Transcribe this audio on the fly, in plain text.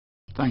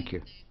Thank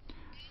you.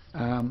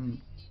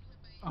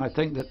 I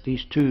think that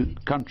these two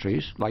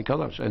countries, like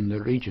others in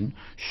the region,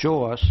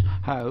 show us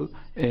how,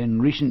 in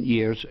recent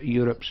years,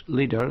 Europe's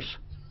leaders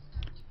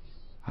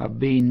have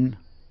been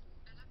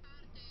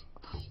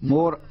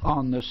more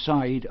on the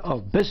side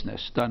of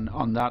business than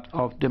on that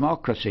of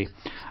democracy.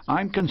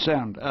 I'm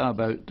concerned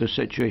about the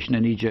situation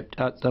in Egypt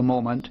at the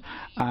moment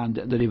and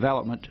the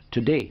development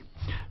today.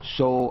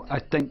 So I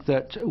think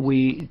that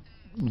we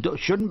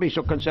shouldn't be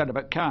so concerned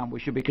about calm. We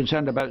should be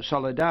concerned about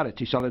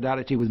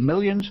solidarity with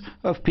millions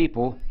of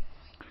people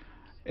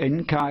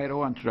in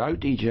Cairo and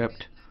throughout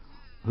Egypt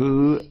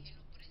who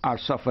are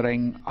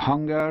suffering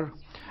hunger,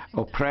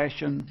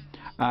 oppression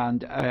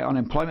and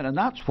unemployment, and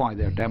that's why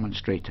they're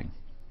demonstrating.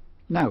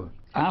 Now,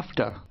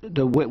 after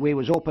the way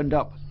was opened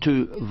up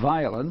to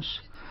violence,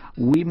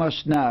 we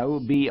must now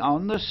be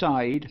on the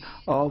side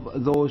of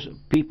those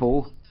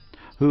people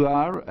who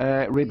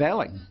are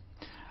rebelling.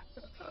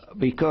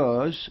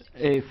 Because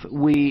if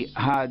we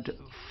had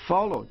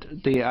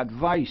followed the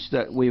advice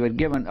that we had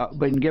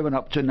been given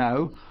up to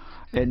now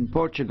in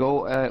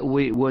Portugal,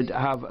 we would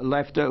have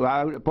left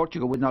out.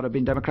 Portugal would not have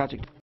been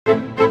democratic.